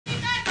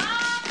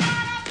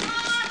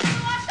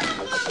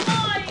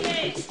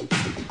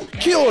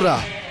Kia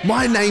ora,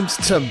 my name's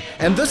Tim,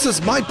 and this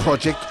is my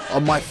project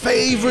on my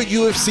favourite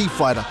UFC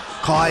fighter,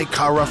 Kai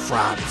Kara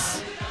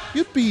France.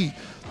 You'd be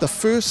the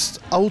first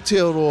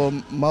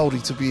Aotearoa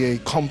Māori to be a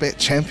combat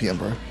champion,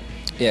 bro.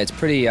 Yeah, it's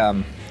pretty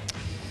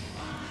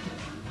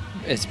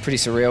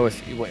surreal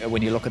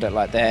when you look at it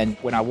like that. And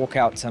when I walk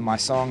out to my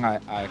song,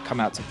 I come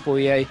out to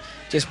Puye,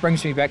 just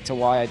brings me back to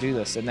why I do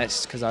this, and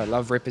that's because I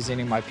love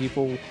representing my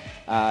people.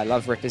 I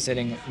love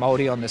representing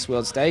Māori on this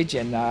world stage,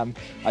 and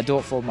I do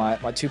it for my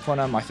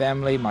tupuna, my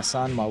family, my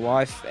son, my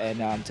wife,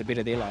 and to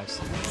better their lives.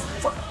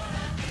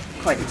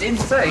 Quite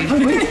insane.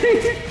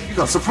 You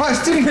got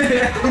surprised, didn't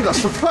you? You got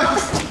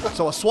surprised.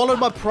 So I swallowed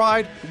my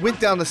pride, went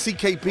down to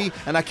CKB,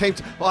 and I came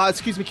to... Oh,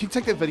 excuse me, can you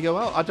take that video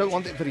out? I don't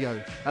want that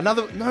video.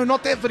 No,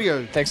 not that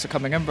video. Thanks for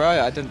coming in, bro.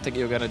 I didn't think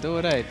you were going to do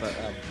it, eh? But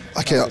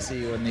okay, nice to see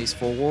you in these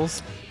four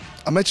walls.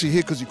 I'm actually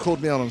here because you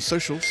called me out on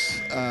socials,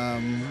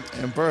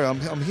 and bro,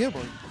 I'm here,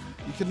 bro.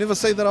 You could never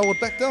say that I would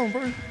back down,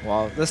 bro.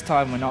 Well, this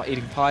time we're not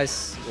eating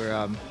pies.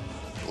 We're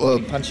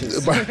eating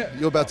punches. Bro,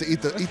 you're about to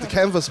eat the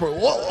canvas, bro.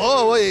 Whoa,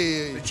 oh,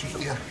 wait.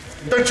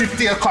 Don't you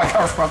dare call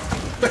her from.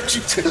 Don't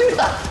you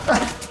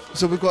dare.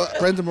 So we've got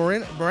Brandon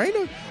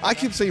Moreno? I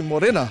keep saying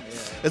Morena.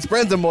 It's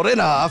Brandon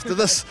Moreno after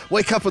this.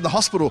 Wake up in the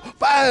hospital.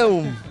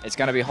 Boom! It's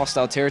going to be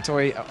hostile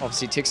territory.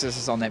 Obviously, Texas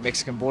is on that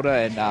Mexican border,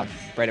 and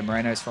Brandon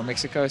Moreno is from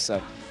Mexico, so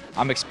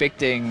I'm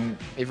expecting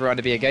everyone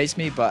to be against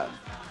me, but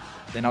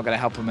they're not going to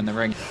help him in the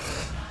ring.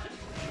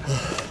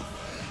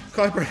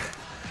 Kai, bro.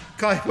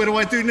 Kai, what do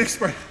I do next,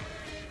 bro?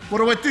 What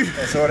do I do?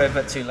 It's already a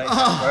bit too late,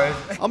 bro.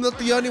 I'm not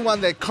the only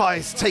one that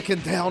Kai's taken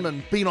down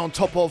and been on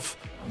top of.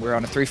 We're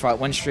on a 3-fight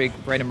win streak.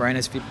 Brandon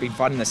Moreno's been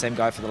fighting the same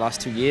guy for the last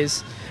 2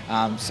 years.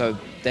 So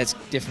that's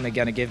definitely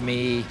going to give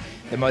me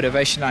the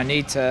motivation I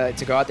need to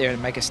go out there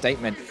and make a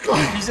statement.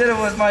 You said it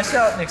was my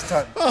shout next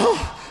time.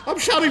 Oh, I'm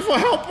shouting for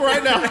help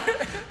right now.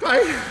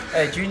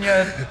 Hey,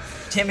 Junior,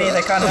 Timmy,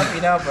 they can't help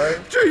you now, bro.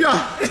 Junior,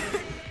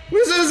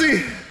 where's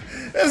Izzy?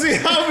 Izzy,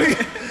 help me.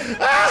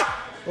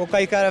 Ah! Ô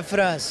Kai Kara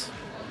France,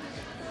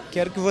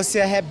 quero que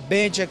você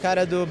arrebente a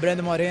cara do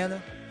Brandon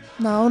Moreno.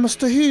 No, honest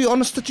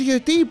to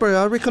GOD,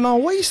 bro. I reckon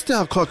I'll waste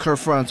our Kai Kara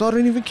France. I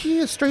don't even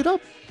care, straight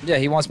up. Yeah,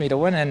 he wants me to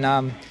win, and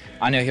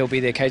I know he'll be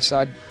there cage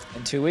side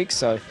in 2 weeks,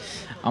 so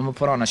I'm going to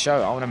put on a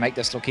show. I want to make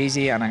this look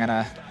easy, and I'm going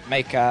to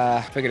make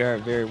Figueroa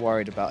very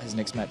worried about his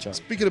next matchup.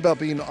 Speaking about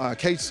being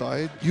cage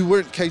side, you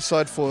weren't cage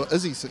side for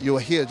Izzy, so you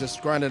were here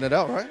just grinding it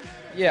out, right?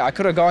 Yeah, I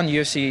could have gone.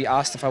 UFC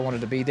asked if I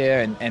wanted to be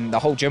there, and the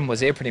whole gym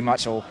was there pretty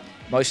much, or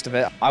most of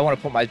it. I want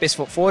to put my best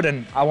foot forward,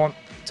 and I want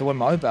to win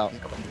my own belt.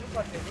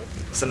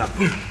 Listen up.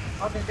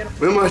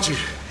 Where am I, G?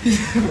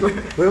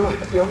 Where am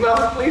I? Your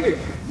mouth bleeding.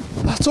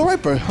 That's all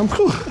right, bro. I'm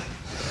cool.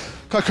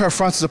 Kai Kara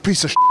France is a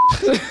piece of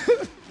shit.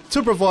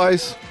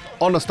 Timprovise.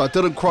 Honest, I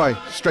didn't cry.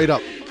 Straight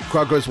up.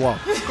 Crowd goes wild.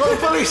 Call the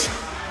police.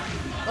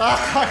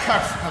 Kai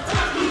Kara.